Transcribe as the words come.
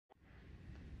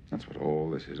That's what all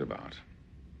this is about.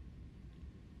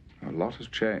 A lot has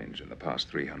changed in the past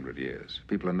 300 years.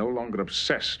 People are no longer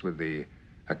obsessed with the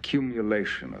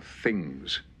accumulation of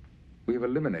things. We've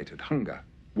eliminated hunger,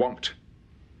 want,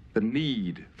 the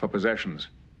need for possessions.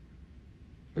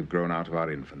 We've grown out of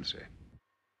our infancy.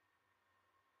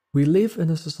 We live in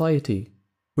a society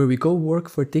where we go work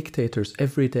for dictators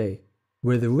every day,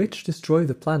 where the rich destroy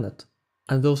the planet,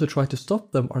 and those who try to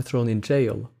stop them are thrown in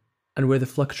jail, and where the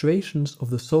fluctuations of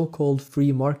the so-called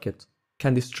free market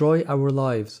can destroy our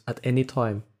lives at any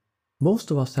time.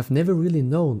 Most of us have never really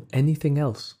known anything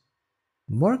else.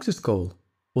 Marx's goal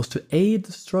was to aid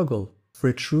the struggle for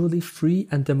a truly free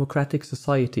and democratic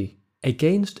society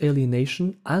against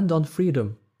alienation and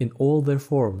unfreedom in all their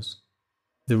forms.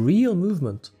 The real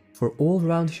movement for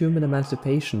all-round human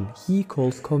emancipation he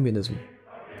calls communism.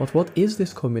 But what is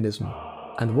this communism,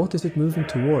 and what is it moving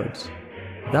towards?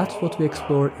 That's what we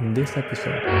explore in this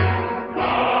episode.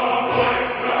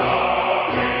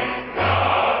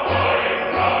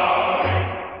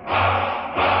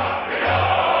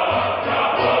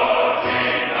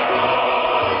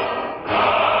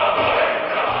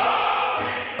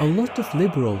 A lot of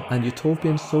liberal and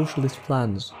utopian socialist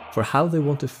plans for how they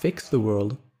want to fix the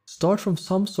world start from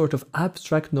some sort of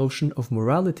abstract notion of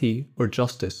morality or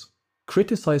justice,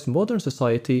 criticize modern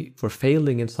society for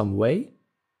failing in some way,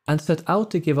 and set out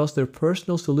to give us their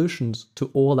personal solutions to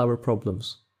all our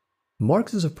problems.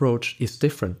 Marx's approach is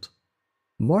different.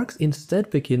 Marx instead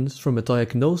begins from a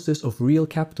diagnosis of real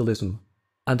capitalism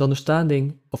and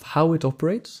understanding of how it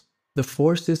operates, the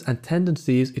forces and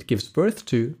tendencies it gives birth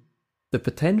to, the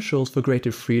potentials for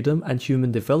greater freedom and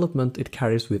human development it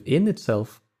carries within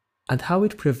itself, and how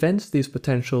it prevents these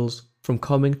potentials from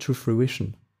coming to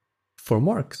fruition. For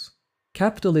Marx,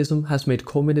 capitalism has made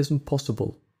communism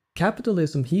possible.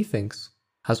 Capitalism, he thinks,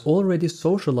 has already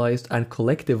socialized and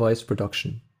collectivized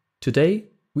production. Today,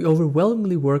 we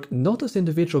overwhelmingly work not as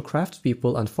individual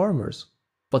craftspeople and farmers,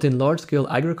 but in large-scale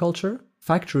agriculture,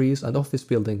 factories, and office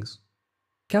buildings.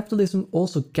 Capitalism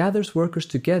also gathers workers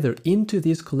together into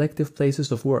these collective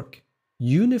places of work,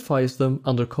 unifies them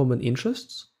under common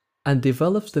interests, and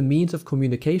develops the means of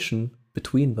communication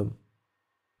between them.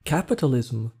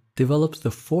 Capitalism develops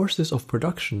the forces of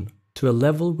production to a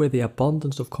level where the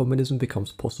abundance of communism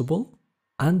becomes possible,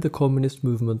 and the communist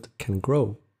movement can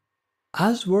grow.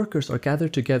 As workers are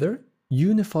gathered together,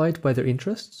 unified by their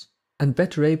interests, and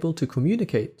better able to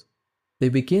communicate, they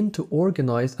begin to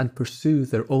organize and pursue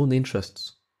their own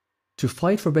interests, to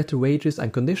fight for better wages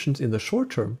and conditions in the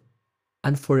short term,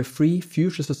 and for a free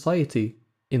future society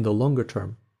in the longer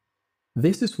term.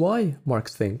 This is why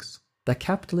Marx thinks that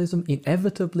capitalism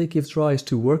inevitably gives rise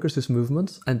to workers'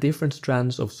 movements and different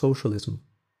strands of socialism.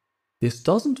 This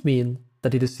doesn't mean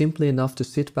that it is simply enough to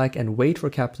sit back and wait for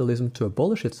capitalism to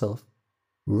abolish itself.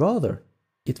 Rather,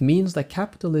 it means that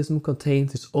capitalism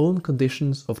contains its own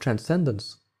conditions of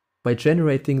transcendence by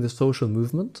generating the social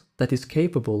movement that is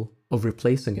capable of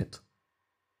replacing it.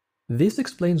 This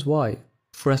explains why,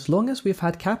 for as long as we've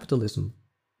had capitalism,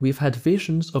 we've had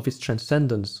visions of its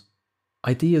transcendence,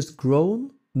 ideas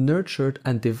grown, nurtured,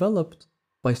 and developed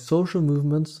by social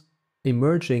movements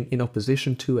emerging in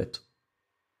opposition to it.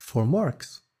 For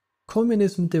Marx,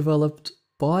 communism developed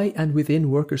by and within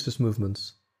workers'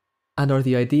 movements, and are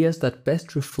the ideas that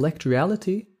best reflect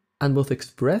reality and both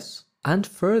express and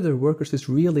further workers'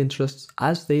 real interests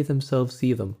as they themselves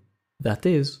see them, that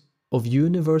is, of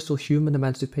universal human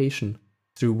emancipation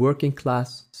through working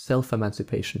class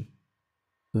self-emancipation.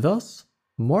 Thus,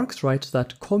 Marx writes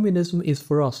that communism is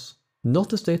for us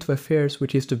not a state of affairs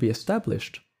which is to be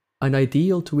established, an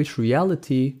ideal to which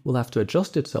reality will have to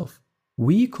adjust itself.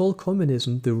 We call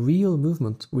communism the real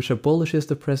movement which abolishes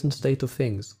the present state of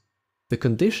things. The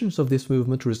conditions of this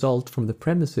movement result from the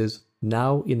premises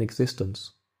now in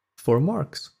existence. For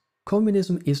Marx,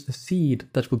 communism is the seed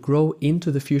that will grow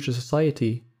into the future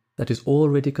society that is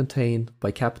already contained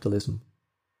by capitalism.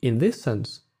 In this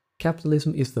sense,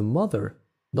 capitalism is the mother,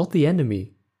 not the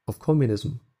enemy, of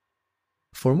communism.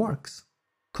 For Marx,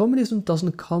 communism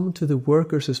doesn't come to the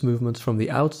workers' movements from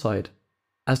the outside,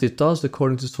 as it does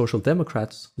according to social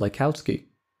democrats like Kautsky,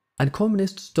 and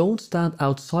communists don't stand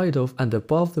outside of and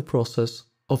above the process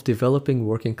of developing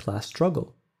working class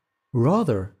struggle.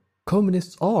 Rather,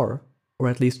 communists are, or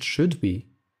at least should be,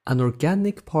 an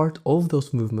organic part of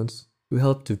those movements who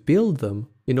help to build them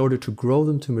in order to grow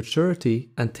them to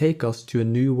maturity and take us to a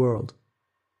new world.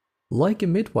 Like a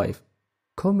midwife,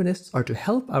 communists are to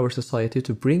help our society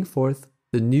to bring forth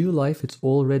the new life it's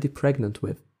already pregnant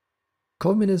with.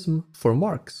 Communism, for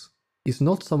Marx, is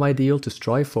not some ideal to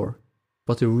strive for,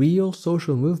 but a real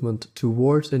social movement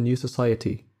towards a new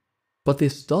society. But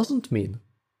this doesn't mean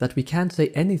that we can't say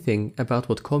anything about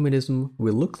what communism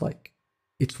will look like.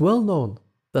 It's well known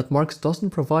that Marx doesn't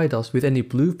provide us with any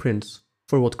blueprints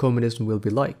for what communism will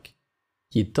be like.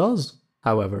 He does,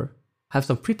 however, have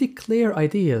some pretty clear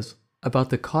ideas about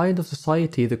the kind of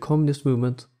society the communist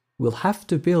movement will have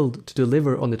to build to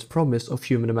deliver on its promise of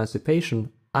human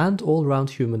emancipation and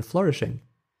all-round human flourishing.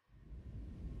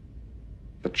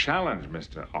 The challenge,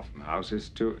 Mr. Offenhaus, is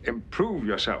to improve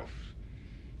yourself,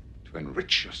 to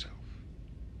enrich yourself.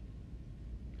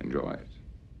 Enjoy it.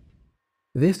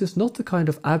 This is not the kind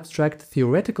of abstract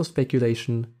theoretical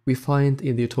speculation we find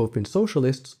in the utopian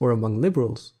socialists or among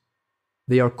liberals.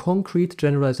 They are concrete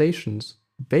generalizations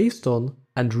based on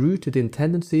and rooted in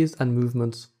tendencies and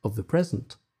movements of the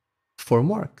present. For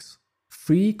Marx,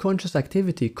 free conscious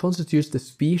activity constitutes the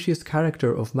species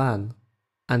character of man,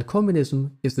 and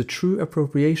communism is the true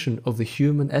appropriation of the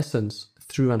human essence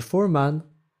through and for man.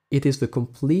 It is the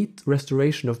complete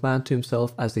restoration of man to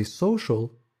himself as a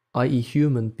social, i.e.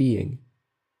 human being.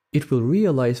 It will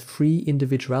realize free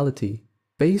individuality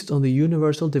based on the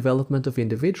universal development of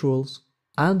individuals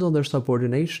and on their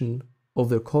subordination of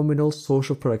their communal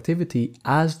social productivity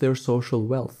as their social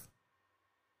wealth.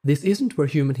 This isn't where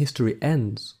human history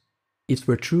ends, it's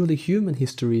where truly human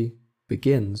history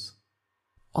begins.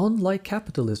 Unlike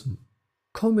capitalism,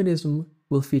 communism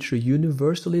will feature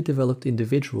universally developed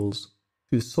individuals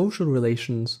whose social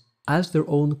relations, as their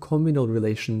own communal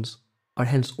relations, are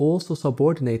hence also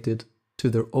subordinated to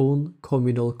their own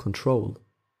communal control.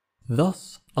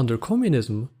 Thus, under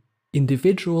communism,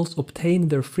 individuals obtain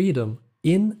their freedom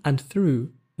in and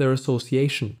through their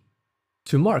association.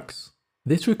 To Marx,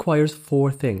 this requires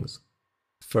four things.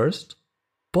 First,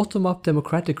 bottom-up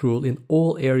democratic rule in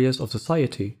all areas of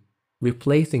society,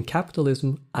 replacing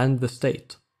capitalism and the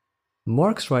state.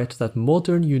 Marx writes that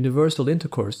modern universal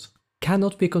intercourse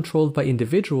cannot be controlled by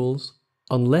individuals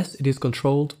unless it is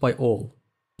controlled by all.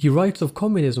 He writes of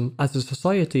communism as a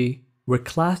society where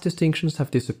class distinctions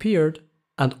have disappeared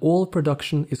and all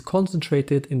production is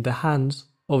concentrated in the hands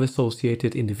of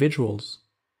associated individuals.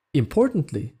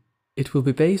 Importantly, it will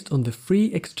be based on the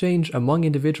free exchange among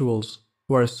individuals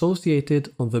who are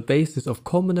associated on the basis of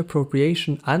common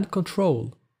appropriation and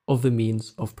control of the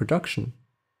means of production.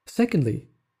 Secondly,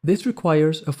 this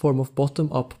requires a form of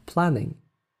bottom-up planning,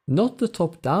 not the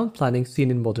top-down planning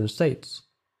seen in modern states.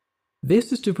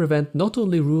 This is to prevent not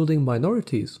only ruling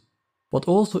minorities, but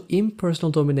also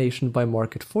impersonal domination by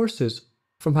market forces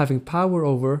from having power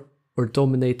over or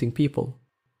dominating people.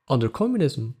 Under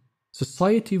communism,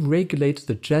 society regulates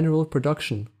the general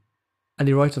production, and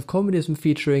he writes of communism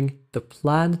featuring the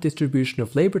planned distribution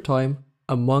of labor time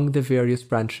among the various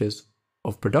branches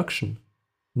of production.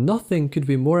 Nothing could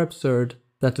be more absurd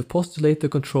than to postulate the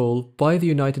control by the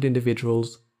united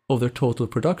individuals of their total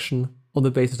production on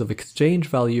the basis of exchange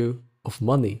value of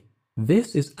money.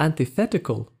 This is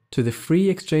antithetical to the free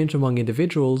exchange among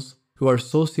individuals who are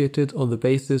associated on the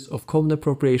basis of common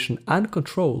appropriation and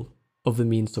control of the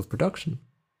means of production.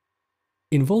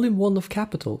 In Volume 1 of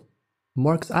Capital,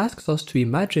 Marx asks us to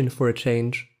imagine for a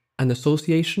change an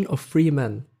association of free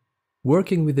men,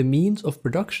 working with the means of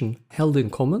production held in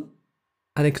common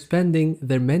and expending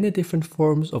their many different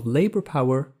forms of labor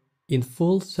power in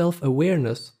full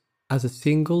self-awareness as a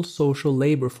single social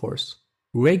labor force,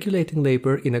 regulating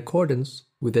labor in accordance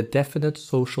with a definite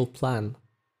social plan.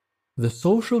 The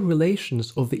social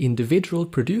relations of the individual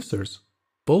producers,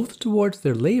 both towards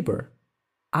their labor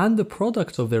and the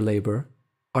products of their labor,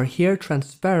 are here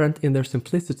transparent in their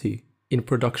simplicity in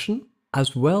production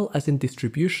as well as in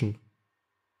distribution.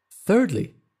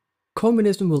 Thirdly,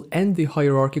 communism will end the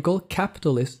hierarchical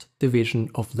capitalist division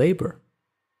of labor.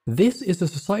 This is a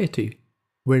society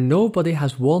where nobody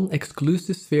has one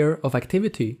exclusive sphere of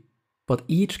activity, but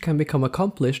each can become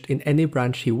accomplished in any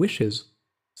branch he wishes.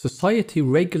 Society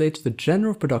regulates the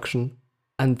general production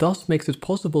and thus makes it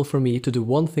possible for me to do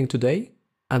one thing today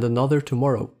and another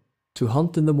tomorrow, to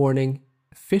hunt in the morning,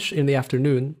 fish in the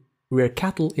afternoon, rear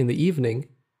cattle in the evening,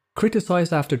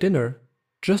 criticize after dinner,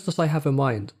 just as I have a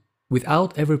mind,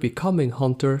 without ever becoming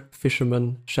hunter,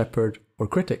 fisherman, shepherd, or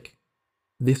critic.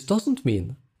 This doesn't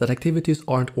mean that activities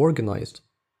aren't organized,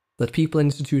 that people and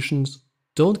institutions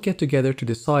don't get together to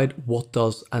decide what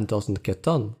does and doesn't get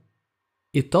done.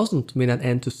 It doesn't mean an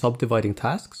end to subdividing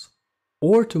tasks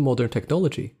or to modern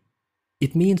technology.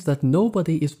 It means that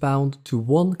nobody is bound to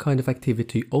one kind of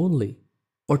activity only,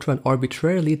 or to an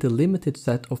arbitrarily delimited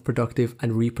set of productive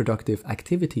and reproductive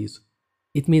activities.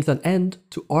 It means an end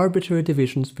to arbitrary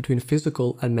divisions between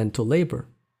physical and mental labor,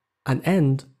 an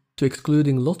end to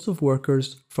excluding lots of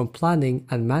workers from planning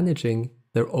and managing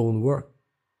their own work,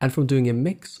 and from doing a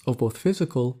mix of both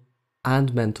physical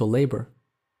and mental labor.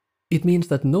 It means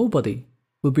that nobody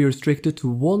will be restricted to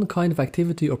one kind of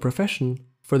activity or profession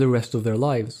for the rest of their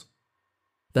lives.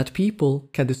 That people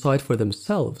can decide for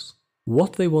themselves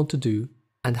what they want to do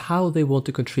and how they want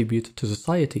to contribute to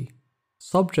society,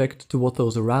 subject to what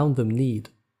those around them need.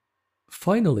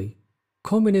 Finally,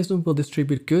 communism will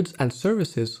distribute goods and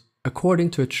services according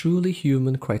to a truly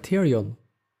human criterion,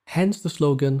 hence the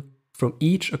slogan, from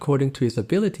each according to his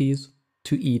abilities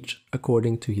to each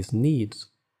according to his needs.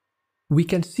 We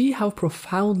can see how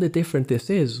profoundly different this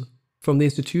is from the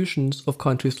institutions of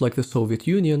countries like the Soviet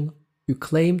Union, who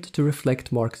claimed to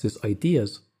reflect Marx's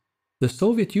ideas. The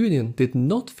Soviet Union did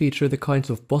not feature the kinds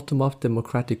of bottom-up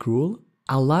democratic rule,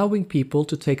 allowing people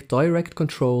to take direct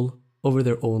control over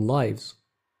their own lives.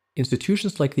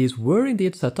 Institutions like these were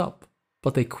indeed set up,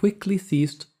 but they quickly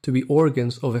ceased to be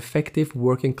organs of effective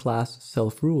working-class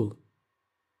self-rule.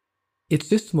 Its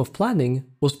system of planning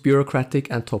was bureaucratic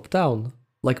and top-down,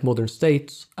 like modern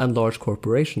states and large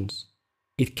corporations.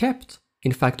 It kept,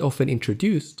 in fact often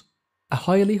introduced, a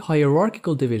highly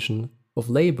hierarchical division of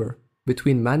labor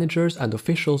between managers and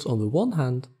officials on the one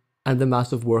hand and the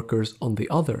mass of workers on the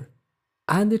other,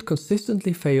 and it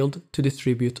consistently failed to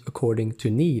distribute according to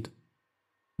need.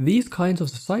 These kinds of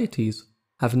societies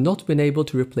have not been able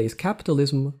to replace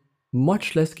capitalism,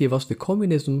 much less give us the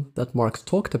communism that Marx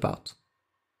talked about.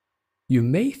 You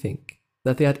may think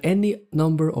that they had any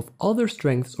number of other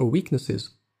strengths or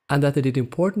weaknesses, and that they did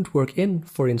important work in,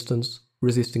 for instance,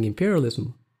 resisting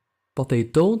imperialism, but they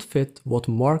don't fit what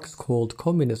Marx called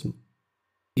communism.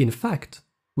 In fact,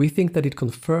 we think that it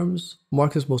confirms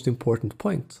Marx's most important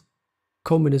point.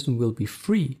 Communism will be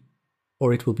free,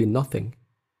 or it will be nothing.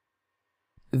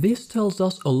 This tells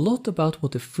us a lot about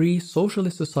what a free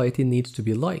socialist society needs to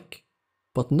be like,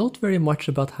 but not very much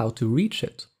about how to reach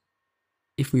it.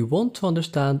 If we want to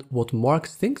understand what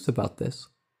Marx thinks about this,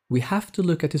 we have to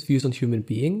look at his views on human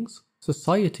beings,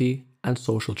 society, and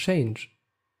social change.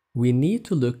 We need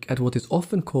to look at what is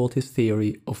often called his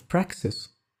theory of praxis,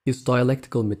 his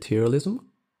dialectical materialism,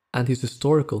 and his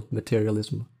historical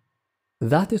materialism.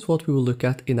 That is what we will look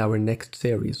at in our next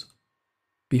series.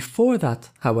 Before that,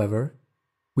 however,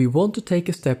 we want to take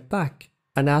a step back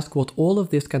and ask what all of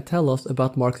this can tell us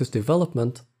about Marx's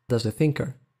development as a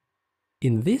thinker.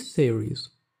 In this series,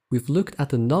 we've looked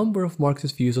at a number of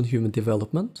Marx's views on human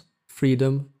development,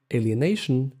 freedom,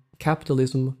 alienation,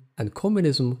 capitalism, and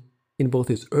communism in both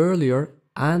his earlier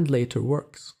and later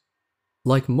works.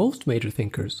 Like most major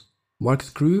thinkers, Marx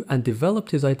grew and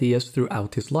developed his ideas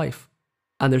throughout his life,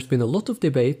 and there's been a lot of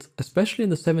debate, especially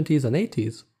in the 70s and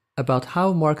 80s, about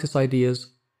how Marx's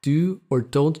ideas do or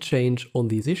don't change on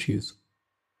these issues.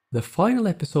 The final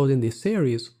episode in this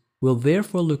series will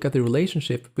therefore look at the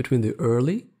relationship between the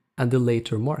early and the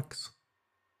later Marx.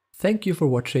 Thank you for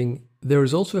watching. There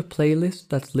is also a playlist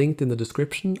that's linked in the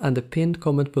description and a pinned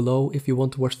comment below if you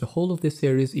want to watch the whole of this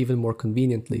series even more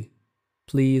conveniently.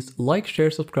 Please like,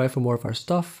 share, subscribe for more of our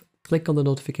stuff, click on the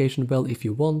notification bell if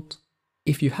you want.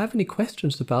 If you have any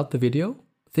questions about the video,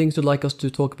 things you'd like us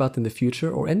to talk about in the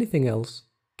future or anything else,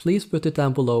 please put it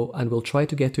down below and we'll try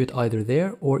to get to it either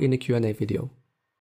there or in a Q&A video.